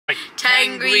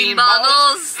10 green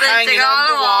bottles sitting on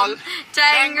the wall.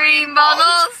 10 green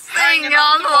bottles hanging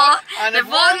on the wall. And if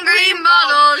one green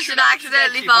bottle should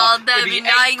accidentally fall, there'll be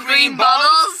 9 green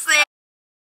bottles.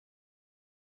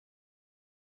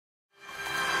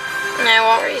 Now,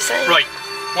 what were you saying? Right,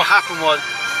 what happened was,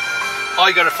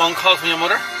 I got a phone call from your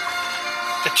mother.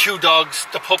 The 2 dogs,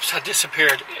 the pups, had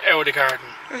disappeared out of the garden.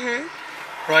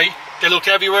 Right? They looked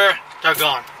everywhere, they're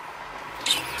gone.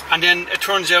 And then it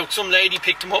turns out some lady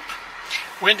picked them up,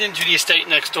 went into the estate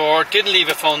next door, didn't leave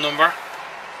a phone number.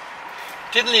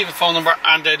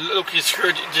 And the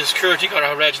security got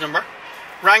our reg number,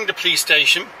 rang the police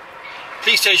station.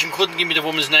 Police station couldn't give me the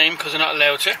woman's name because they're not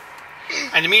allowed to.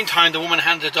 In the meantime, the woman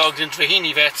handed the dogs into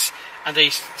Raheny vets and they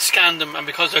scanned them, and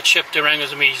because they're chipped, they rang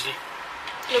us immediately.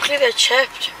 Luckily they're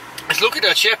chipped. It's lucky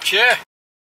they're chipped, yeah.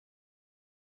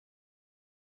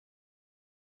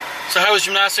 So how was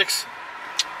gymnastics?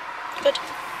 Good.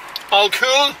 All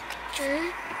cool?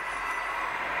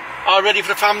 All ready for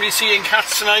the family seeing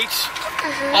cats tonight?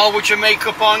 All with your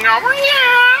makeup on now?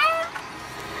 I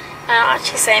don't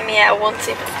actually say meow once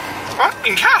even. What?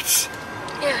 In cats?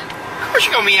 Yeah. Of course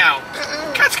you go meow.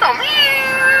 Cats go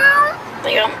meow.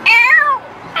 They go meow.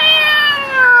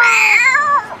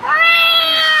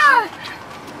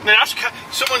 Now that's a cat.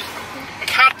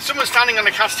 Someone's standing on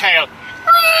the cat's tail.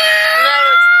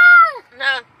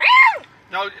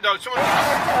 No, someone.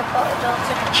 Don't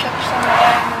take the chips on the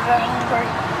way. I'm very hungry.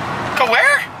 Go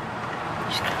where?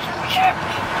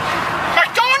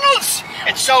 McDonald's!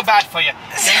 It's so bad for you. You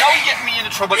know you get me into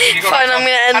trouble if you go. Fine, I'm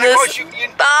gonna end this.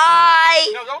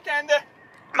 Bye! No, don't end it.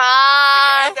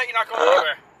 Bye! If you end it, you're not going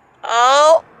anywhere.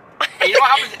 Oh! And you know what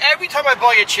happens? Every time I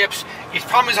buy you chips, you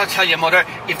promise I'll tell your mother,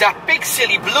 you've that big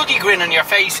silly bloody grin on your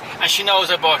face and she knows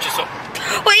I bought you something.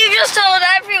 Well, you just told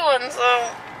everyone,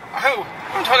 so... Who?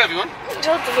 I don't tell everyone. You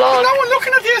told the vlog. There's no one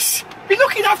looking at this. Be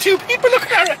lucky to have 2 people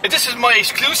looking at it. If this is my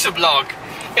exclusive vlog,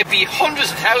 it'd be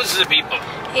hundreds of thousands of people.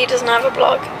 He doesn't have a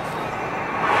blog.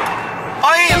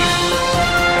 I am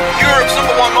Europe's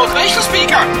 #1 motivational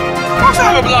speaker. Of course I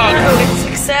have a blog.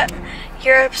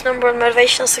 Europe's #1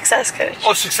 motivational success coach.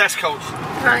 Oh, success coach.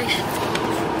 Right.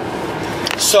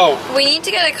 So we need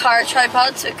to get a car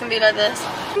tripod so it can be like this.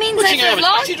 I mean, what, you have a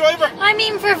taxi driver? I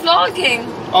mean for vlogging.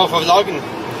 Oh, for vlogging.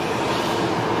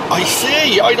 I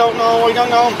see. I don't know.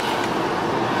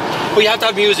 We have to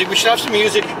have music. We should have some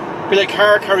music. Be like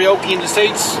car karaoke in the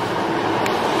States.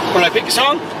 When I pick a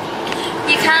song?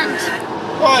 You can't.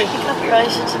 Why? You're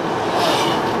copyrighted.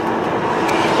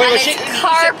 Wait, and it's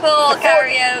carpool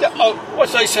karaoke. Oh, what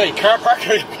did I say? Car park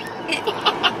karaoke?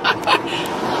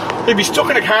 They'd be stuck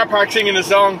in a car park singing a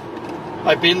song.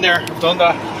 I've been there. I've done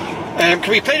that.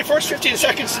 Can we play the first 15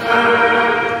 seconds?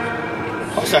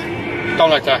 What's that? Don't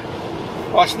like that.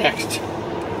 What's next?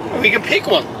 We can pick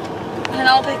one. And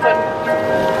I'll pick one.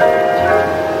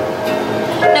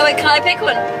 No, wait, can I pick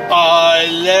one? I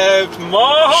left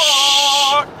my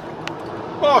heart.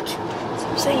 What?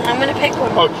 I'm saying I'm gonna pick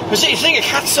one. Oh, sing a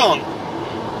cat song.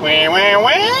 Wah, wah,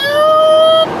 wah.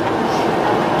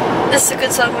 This is a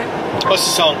good song. What's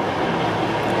the song?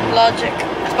 Logic.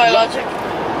 It's by Logic.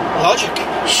 Logic?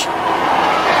 Shh.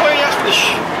 Why are you asking this?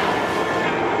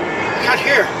 I can't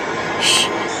hear. Shh.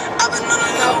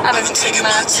 I've been taking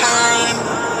my time.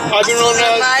 I've been running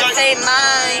out of time. Life ain't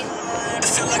mine. I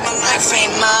feel like my life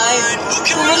ain't mine.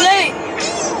 Relate.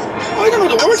 I don't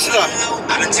know the words to that.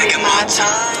 I've been taking my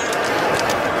time.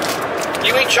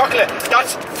 You eat chocolate.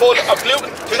 That's full of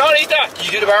gluten. Do not eat that. Did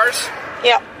you do the bars?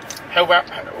 Yeah.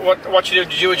 What you do?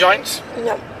 Did you do a joints?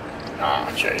 No. Oh,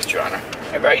 jeez, Joanna.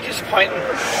 It's very disappointing.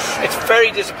 It's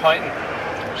very disappointing.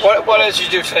 What else did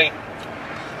you do today?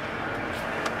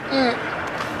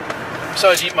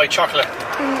 Besides eat my chocolate.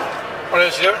 What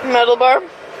else did you do? Metal bar.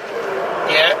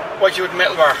 Yeah. What did you do with the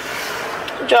metal bar?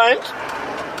 Giant.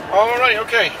 Oh, right,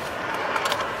 okay.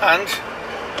 And?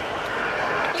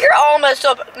 You're all messed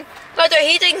up. Like,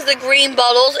 he thinks the green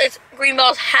bottles, it's green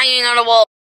bottles hanging on a wall.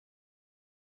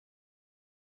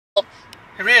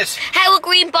 There is. How will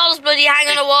green bottles bloody hang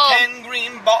on a wall? 10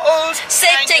 green bottles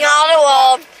sitting on a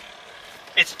wall.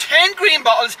 It's 10 green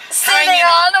bottles sitting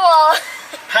on the wall.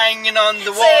 Hanging on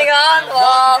the wall. Sitting on the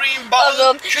wall. One green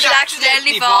bottle should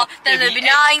accidentally fall. Then there'll be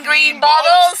 9 green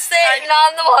bottles sitting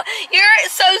on the wall. You're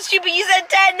so stupid. You said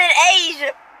 10 and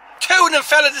 8. 2 of them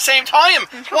fell at the same time.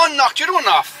 One knocked the other one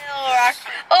off.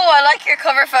 Oh, I like your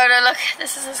cover photo. Look,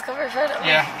 this is his cover photo.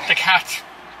 Yeah, the cat.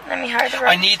 Let me hide the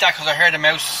I need that because I heard a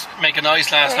mouse make a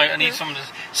noise last night. I need someone to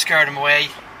scare them away.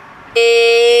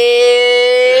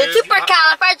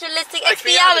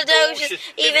 Supercalifragilisticexpialidocious.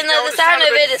 Even though the sound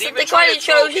of it is something quite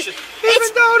atrocious. Are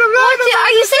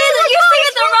you saying that you're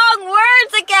saying the wrong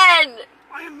words again?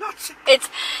 I am not saying It's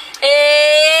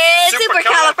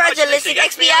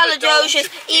supercalifragilisticexpialidocious.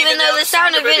 Even though the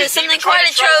sound of it is something quite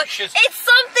atrocious. It's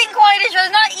something quite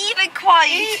atrocious, not even quite.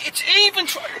 It's even.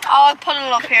 Oh, I'll put it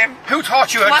up here. Who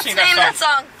taught you how to sing that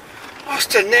song? What's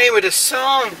the name of that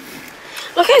song? What's the name of the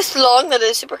song? Look how long that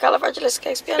is.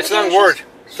 Supercalifragilisticexpialidocious. It's a long word.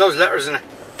 It's those letters in it.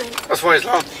 That's why it's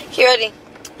long. You ready?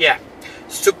 Yeah.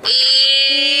 It's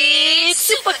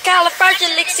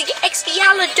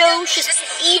supercalifragilisticexpialidocious.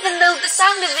 Even though the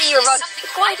sound of it you're wrong,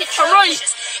 quite atrocious. I'm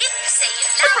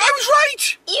right. I was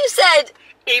right. You said.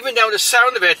 Even though the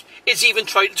sound of it is even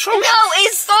quite atrocious. No,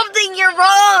 it's something you're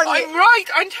wrong. I'm right.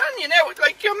 I'm telling you now.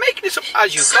 Like you're making this up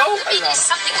as you go along.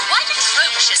 Something quite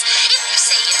atrocious. If you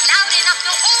say it loud enough,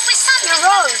 you'll always sound You're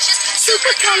wrong.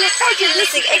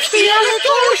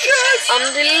 supercalifragilisticexpialidocious.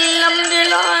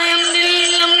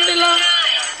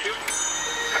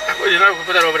 Well, you know,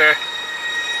 put that over there.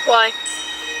 Why?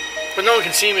 But no one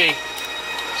can see me.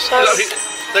 So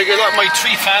Like a lot of my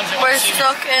 3 fans. we're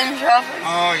stuck in traffic.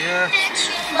 Oh yeah.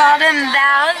 Bottom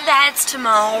down, that's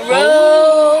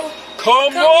tomorrow.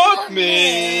 Come with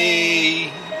me.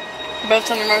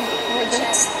 Both on the road.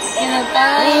 In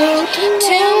about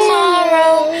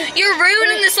tomorrow. You're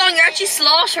ruining the song. You're actually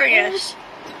slaughtering it.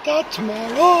 That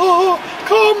tomorrow,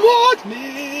 come with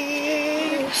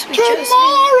me.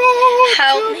 Tomorrow,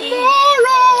 Help me.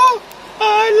 tomorrow,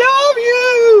 I love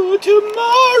you.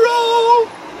 Tomorrow,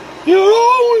 you're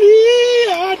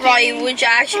only at Right, would you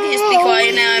actually just be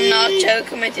quiet now? I'm not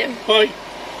joking with you. Hi.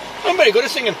 I'm very good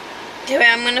at singing. Anyway,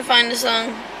 I'm gonna find a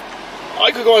song.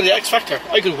 I could go on the X Factor.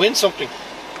 I could win something.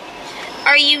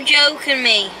 Are you joking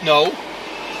me? No.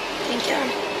 Think you are.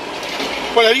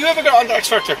 Well, have you ever got on the X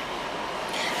Factor?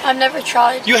 I've never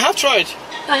tried. You have tried.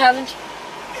 I haven't.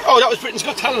 Oh, that was Britain's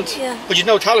Got Talent. Yeah. But you've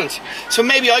no talent. So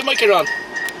maybe I might get on.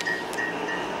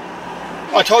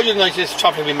 I told you tonight this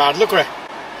traffic will be mad. Look at it.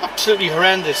 Absolutely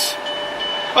horrendous.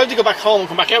 I have to go back home and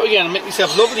come back out again and make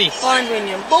myself lovely. Find when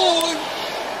you're born.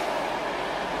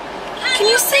 Can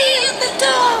you see the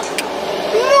dog?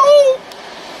 No!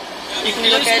 You can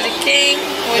look at the king.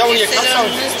 that one When of you your sit cat on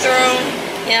songs? his throne.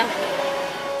 Yeah.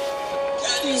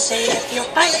 You say that your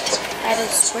bite that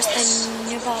is worse than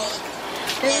your ball.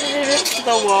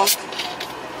 The walk.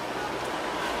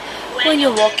 When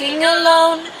you're walking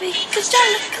alone, because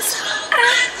Jellicles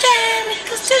are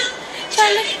Jellicles too.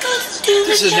 Jellicles too.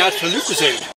 This is an ad for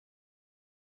Lucozade.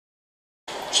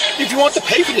 If you want to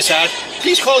pay for this ad,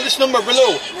 please call this number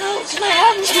below. No, can I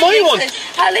have It's my one.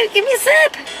 Hello, give me a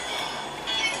sip.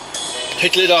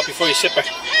 Take the lid off before you sip it.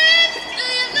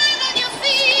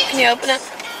 Can you open it?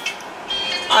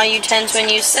 Are you tense when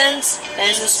you sense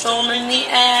there's a storm in the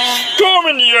air? Storm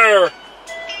in the air!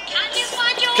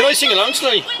 Can I sing along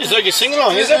tonight? It's like a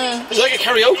sing-along, is it? It's like a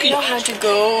karaoke. You don't have to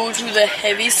go to the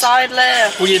heavy side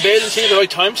left. Will you be able to sing at the right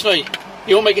time tonight?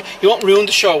 You won't make it. You won't ruin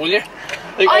the show, will you?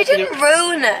 Like, I didn't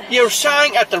ruin it. You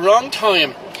sang at the wrong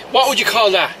time. What would you call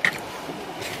that?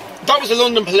 That was the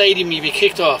London Palladium. You'd be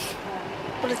kicked off.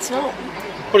 But it's not.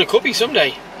 But it could be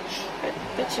someday. But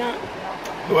it's not.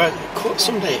 Well,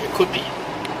 someday it could be.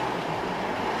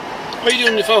 What are you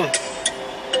doing on your phone?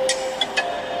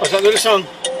 What's that another song?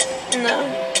 No.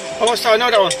 Oh, what's that? I know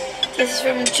that one. This is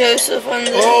from Joseph and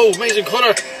the... Oh, amazing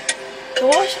colour. The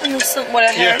what? And the sun...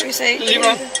 Whatever you say. Leave it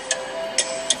on.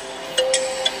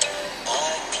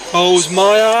 Close my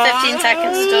eyes. 15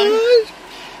 seconds is done.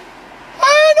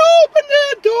 And open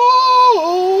the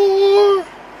door.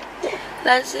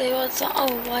 Let's see what's on. Oh,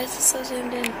 why is it so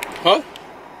zoomed in? What?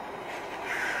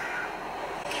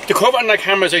 The cover on that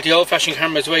camera is like the old-fashioned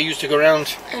cameras the way I used to go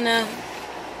around. I know.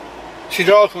 See,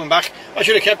 they're all coming back. I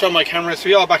should have kept on my cameras.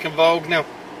 We're all back in vogue now.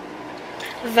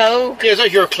 Vogue? Yeah, it's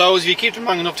like your clothes. If you keep them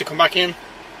long enough to come back in.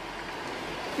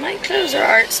 My clothes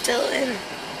are still in.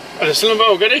 Are they still in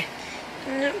vogue, are they?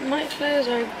 No, my clothes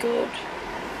are good.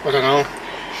 I don't know.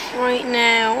 Right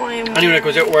now, Anyone that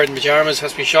goes out wearing pyjamas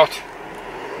has to be shot.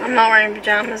 I'm not wearing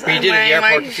pyjamas. We I'm did at the wearing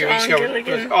airport my a few weeks Sean ago. It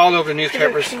Gilligan was all over the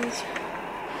newspapers. Gilligans.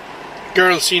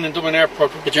 Girls seen in Dublin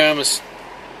Airport with pyjamas.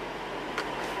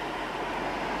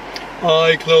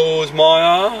 I close my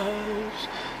eyes,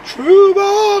 drew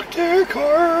back their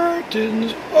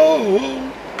curtains. Oh.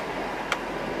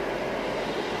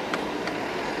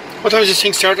 What time does this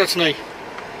thing start at tonight?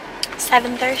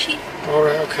 7:30.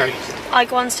 Alright, okay. I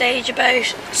go on stage about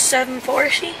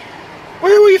 7:40.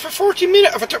 Where were you for 40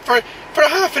 minutes? For a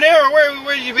half an hour?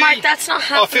 Where did you be? Mark, that's not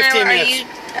half 15 an hour. minutes.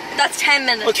 That's 10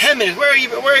 minutes. Oh, 10 minutes. Where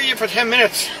are you for 10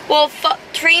 minutes? Well,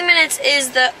 3 minutes is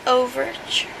the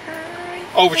overture.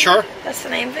 Overture? That's the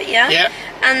name of it, yeah? Yeah.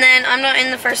 And then I'm not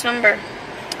in the first number.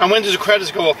 And when does the credits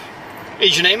go up?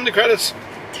 Is your name in the credits?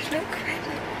 There's no credit.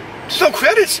 There's no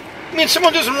credits? I mean,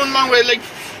 someone doesn't run along with like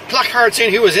placards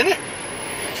saying who was in it.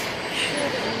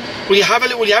 Will you have a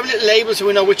little label so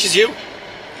we know which is you?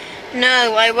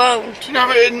 No, I won't. Do you have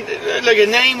like a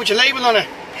name with your label on it?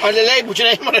 Or a label with your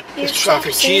name on it? It's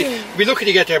traffic. We'll be lucky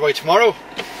to get there by tomorrow.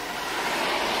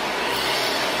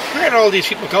 Where are all these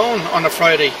people going on a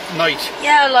Friday night?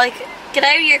 Yeah, like, get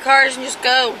out of your cars and just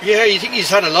go. Yeah, you think he's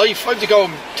had a life? I have to go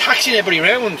and taxiing everybody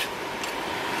around.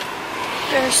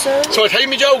 They're so... So I tell you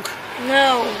my joke?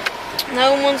 No.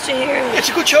 No one wants to hear it. It's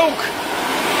a good joke.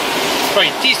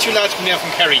 Right, these two lads come down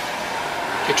from Kerry.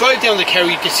 They drive down to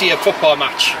Kerry to see a football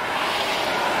match.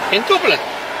 In Dublin.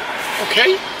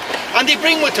 Okay? And they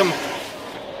bring with them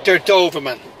their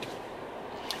Doberman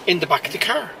in the back of the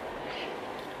car.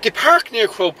 They park near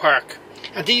Crow Park,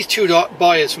 and these two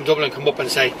boys from Dublin come up and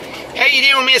say, "How you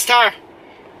doing, mister?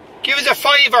 Give us a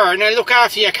 £5 and I'll look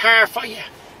after your car for you."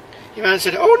 The man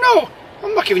said, "Oh no,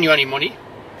 I'm not giving you any money.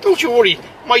 Don't you worry,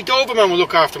 my Doberman will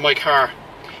look after my car."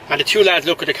 And the two lads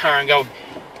look at the car and go,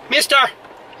 "Mister,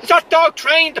 is that dog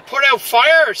trained to put out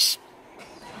fires?"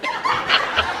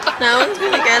 No one's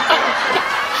gonna get that.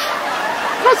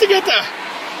 How's to get that?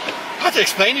 I have to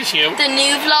explain it to you. The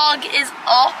new vlog is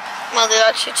up. Well, there's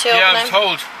actually two Yeah, of I'm them.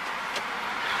 told.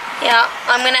 Yeah,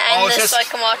 I'm gonna end it's this so I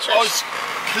can watch it. Oh, it's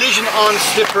collision on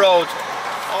slip road.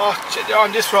 Oh,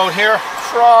 on this road here.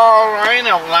 Crying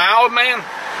out loud, man.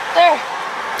 There.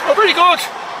 Oh, very good.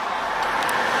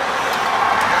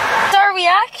 It's our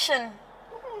reaction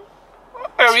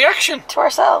A reaction. to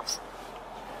ourselves.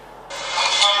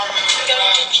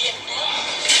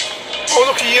 Oh,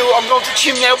 look at you. I'm going to the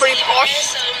gym now, very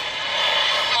posh. So,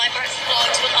 my birth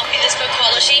vlogs will not be this good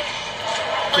quality,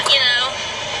 but you know.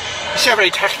 You sound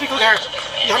very technical there.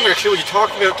 You haven't got a clue what you're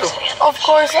talking about, though. Of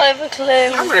course I have a clue.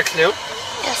 You haven't got a clue.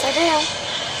 Yes, I do.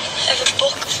 I have a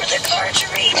book for the car to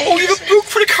read. Oh, you have a book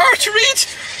for the car to read?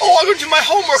 Oh, I'm going to do my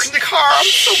homework in the car. I'm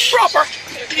so proper.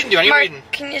 You didn't do any Mark, reading.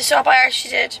 can you stop? I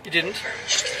actually did. You didn't?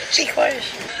 Be quiet.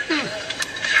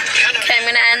 Okay, I'm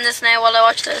gonna end this now while I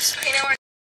watch this.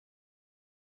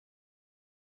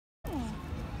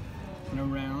 And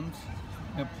around.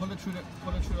 Now pull it through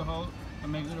the hole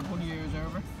and make it a bunny ears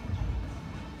over.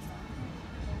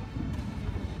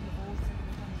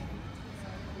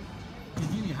 You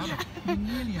nearly have it. You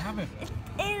nearly have it. It's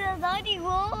a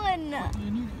 91.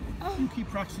 You keep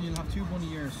practicing, you'll have 2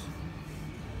 bunny ears.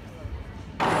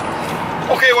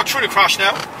 Okay, we're through the crash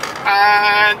now.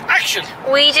 And action!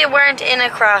 We weren't in a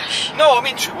crash. No, I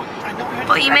mean, I know we had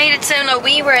But you made it sound like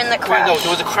we were in the crash. Well, no, there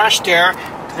was a crash there.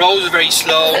 The road was very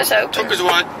slow. It's open. Took us a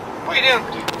while. What are you doing?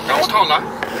 Don't hold that.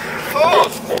 Oh,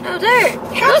 Oh, there.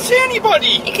 can't see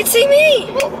anybody. You can see me.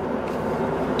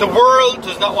 The world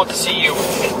does not want to see you.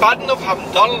 It's bad enough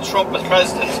having Donald Trump as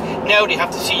president. Now they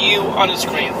have to see you on the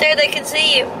screen. There, they can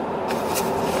see you.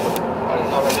 I don't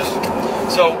know about this.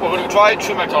 So we're going to drive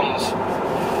through McDonald's,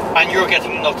 and you're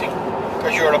getting nothing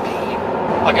because you're a pea.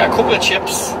 I got a couple of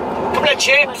chips.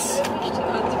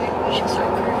 We should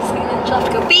start cursing and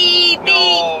just go beep beep.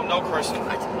 No cursing.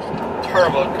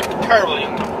 Terrible, terrible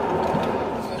young man.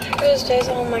 Thursdays,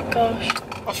 oh my gosh.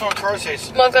 What's wrong with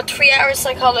Thursdays? Well, I've got 3 hours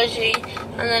psychology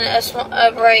and then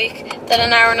a break, then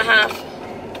an hour and a half.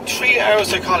 3 hours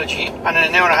psychology and then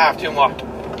an hour and a half doing what?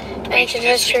 Ancient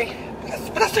history.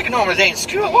 But that's like a normal day in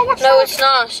school. What's No, wrong? it's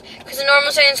not. Because in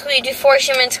normal day in school, you do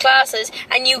 40 minutes classes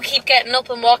and you keep getting up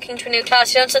and walking to a new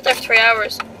class. You don't sit there for 3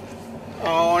 hours.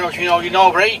 Oh, I know what you know. You know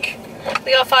a break.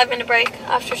 We got a 5-minute break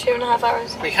after 2.5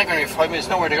 hours. But you can't go in 5 minutes.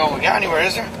 Nowhere to go and get anywhere,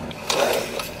 is there?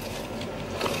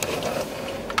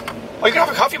 Oh, you can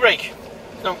have a coffee break.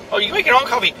 No. Oh, you can make your own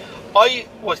coffee. I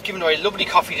was giving away lovely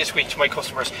coffee this week to my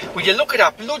customers. Will you look at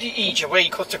that bloody each way he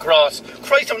cuts across?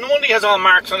 Christ, no wonder he has all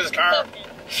marks on his car.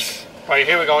 Right,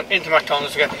 here we go into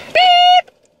McDonald's again.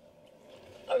 Beep!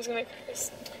 I was gonna curse.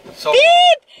 So, Beep!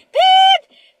 Beep!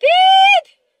 Beep!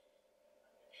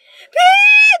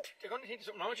 Beep! they're going to think there's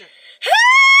something wrong with you.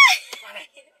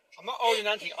 I'm not ordering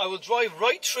anything. I will drive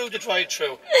right through the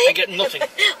drive-thru and get nothing.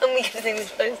 I'm going to sing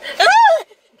this place.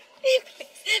 Please,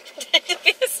 pretend to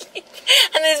be asleep.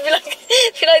 And then be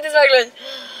like this, Magdalene.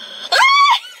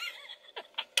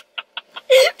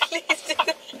 Please do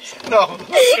that. No, I'm not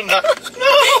doing that.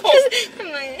 No!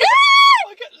 I'm like,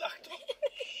 I get locked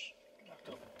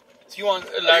up. So you want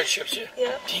a large chips, yeah? Yeah.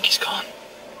 Do you think he's gone?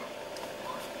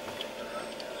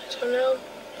 I don't know.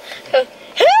 Go.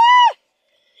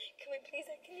 Can we please?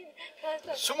 Can you?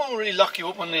 Someone will really lock you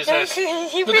up on these No, days. can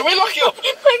you They will lock you up. Like,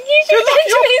 you should They'll lock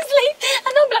you pretend to be asleep.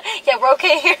 And I'm like, yeah, we're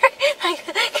okay here. Like,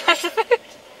 go to the food.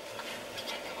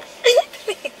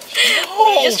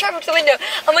 No. Just drive up to the window.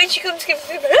 And when she comes to give the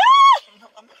food,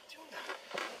 I'm not doing that.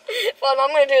 well, I'm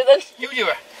going to do it then. You do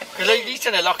it. At least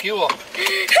then I lock you up.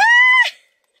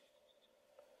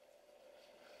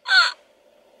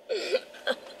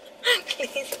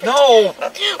 Please. No!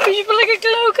 We should put like a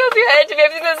cloak over your head to be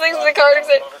everything that's next to the car.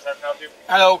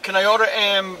 Hello, can I order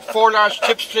 4 large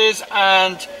chips please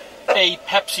and a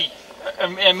Pepsi?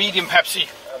 A medium Pepsi.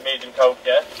 A medium Coke,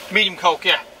 yeah? Medium Coke,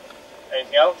 yeah.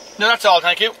 Anything else? No, that's all,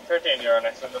 thank you. €13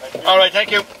 next one, thank you. Alright,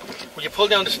 thank you. Will you pull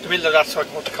down the middle of that so I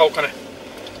can put the Coke on it?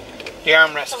 The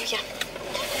armrest. Oh, yeah.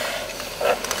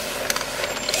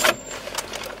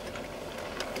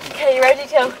 Okay, you ready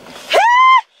to go?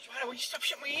 Joanna, will you stop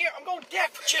shutting my ear? I'm going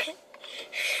deaf with you.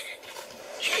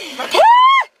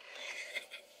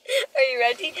 Are you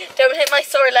ready? Don't hit my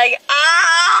sore leg.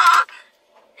 Ah!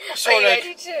 Sore Are you leg.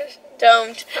 ready to?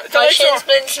 Don't. That My leg shin sore?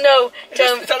 splints, no.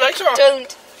 Don't. Is that leg sore?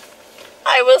 Don't.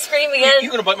 I will scream again.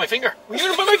 You're going to bite my finger. You're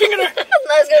going to bite my finger there. And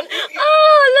I was going,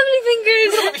 oh, lovely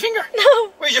You're going to bite fingers. my finger. No.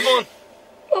 Where's your bun?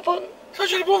 What button?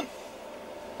 How's your bun?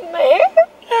 My hair?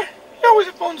 Yeah, you always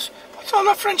have buns. What's all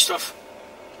that French stuff?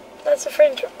 That's a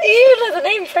French. You know the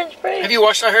name French braid. Have you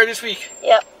washed our hair this week?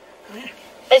 Yeah. Yeah.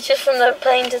 It's just from the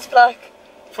paint, it's black.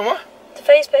 From what? The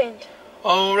face paint.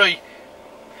 Oh, right.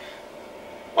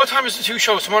 What time is the 2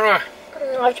 shows tomorrow?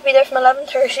 I have to be there from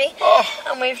 11:30, Oh,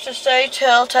 and we have to stay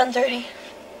till 10:30.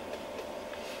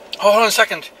 hold on a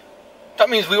second. That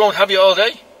means we won't have you all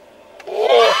day?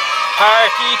 Oh,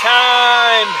 party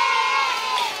time!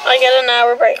 I get an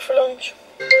hour break for lunch.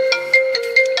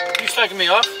 You slagging me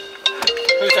off?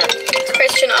 Who's that? It's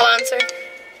Christian, I'll answer.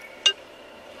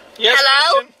 Yes,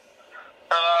 Hello? Christian?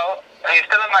 Hello? Are you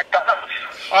still at McDonald's?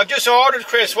 I've just ordered,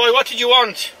 Chris. Why? What did you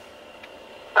want?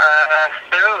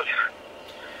 Food.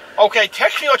 Okay,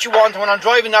 text me what you want, and when I'm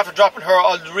driving after dropping her,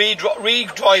 I'll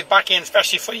re-drive back in,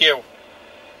 especially for you.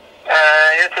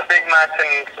 It's a Big Mac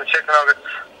and some chicken nuggets.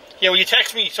 Yeah, will you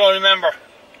text me so I remember?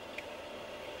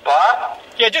 What?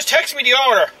 Yeah, just text me the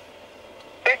order.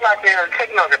 Big Mac meal and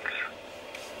chicken nuggets.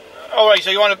 Alright, so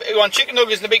you want chicken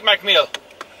nuggets and a Big Mac meal?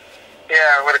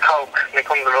 Yeah, with a Coke. It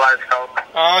comes with a large Coke.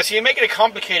 Oh, so you're making it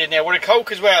complicated now, with a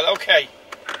Coke as well, okay.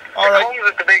 It Alright. comes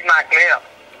with the Big Mac meal.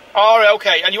 Alright,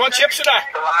 okay. And you want chips with that?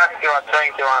 The last you want,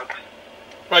 drink you want.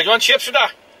 Right, you want chips with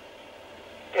that?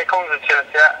 It comes with chips,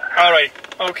 yeah. Alright,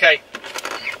 okay.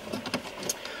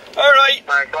 Alright,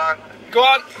 Right, go on.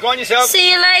 go on yourself.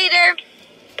 See you later.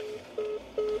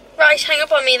 Right, hang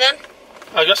up on me then.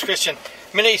 Oh, that's Christian.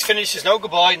 Minute he's finished, there's no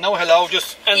goodbye, no hello,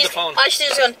 just end the phone. I should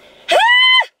have just gone,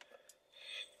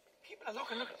 People are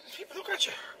looking, people look at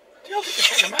you. They all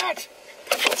think you're mad.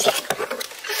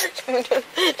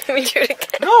 let me do it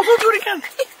again. No, don't do it again.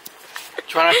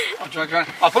 Joanna,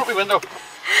 I'll put up my window. Joanna,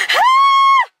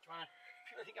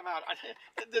 people think I'm mad.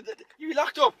 You'll be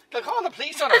locked up. They'll call the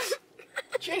police on us.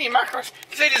 Jenny Macros,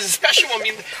 you say there's a special one. I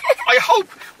mean, I hope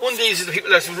one of these is the people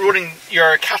that's running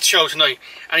your cat show tonight,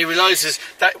 and he realises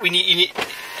that you need.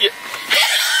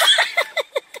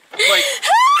 Right,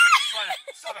 Joanna,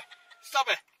 stop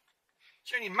it,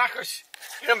 Jenny Macros,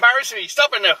 you're embarrassing me.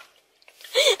 Stop it now.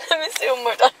 Let me see one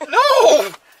more time. No!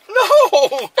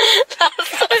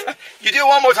 You do it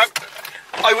one more time.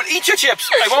 I will eat your chips.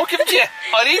 I won't give them to you.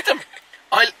 I'll eat them.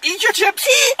 I'll eat your chips.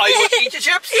 I will eat your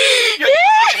chips. I'm going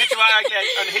to hit your back leg.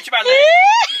 I'm going to hit your back leg.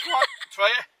 Come on, try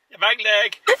it. Your back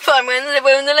leg. Fine,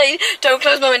 when the lady, don't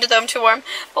close my window though, I'm too warm.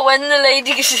 But when the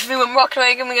lady gets me when rocking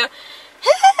away and we go,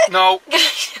 No,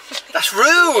 that's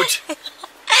rude.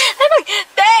 I'm like,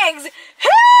 thanks.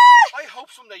 I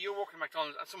hope someday you're working at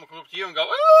McDonald's and someone comes up to you and go, And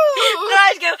oh.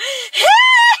 I go,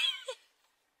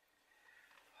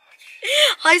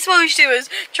 I suppose what we should do is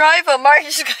drive up, Mark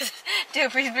just goes, do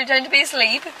pretend to be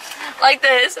asleep, like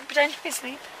this, and pretend to be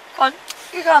asleep. Go on,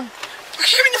 you're gone. What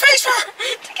are you in the face for?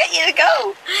 To get you to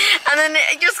go. And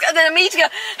then me to go,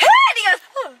 and he goes,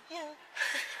 oh, yeah.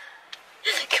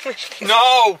 Come on.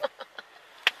 No.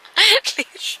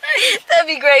 Please. That'd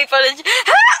be great footage.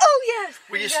 Oh, yes.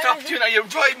 Will you stop doing that? You're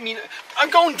driving me. I'm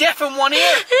going deaf in one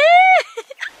ear.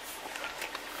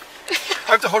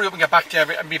 I have to hurry up and get back there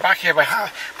and be back here by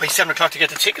 7 o'clock to get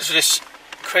the tickets for this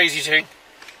crazy thing.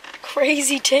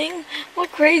 Crazy ting?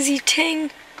 What crazy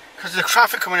ting? Because the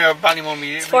traffic coming out of Ballymore.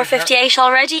 It's 4:58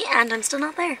 already and I'm still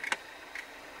not there.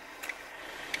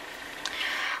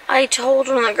 I told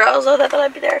one of the girls though that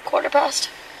I'd be there at 15:15.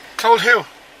 Told who?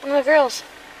 One of the girls.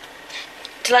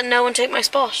 To let no one take my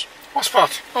spot. What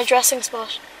spot? My dressing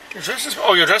spot. Your dressing spot?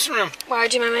 Oh, your dressing room. Where I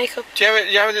do my makeup. Do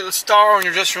you have a little star on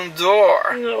your dressing room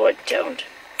door? No, I don't.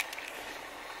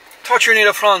 Thought you were near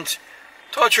the front.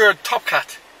 Thought you were a top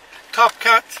cat. Top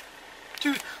cat.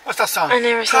 Dude, what's that song? I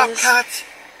never Top sang this. Cat.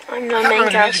 I'm I not can't main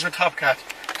remember the music cat. for Top Cat.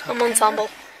 I'm ensemble.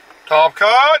 Top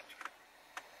Cat.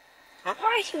 What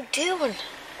are you doing?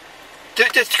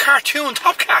 The cartoon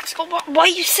Top Cat. But why are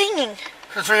you singing?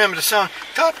 Let's remember the song.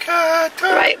 Top Cat.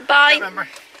 Right, bye. Remember.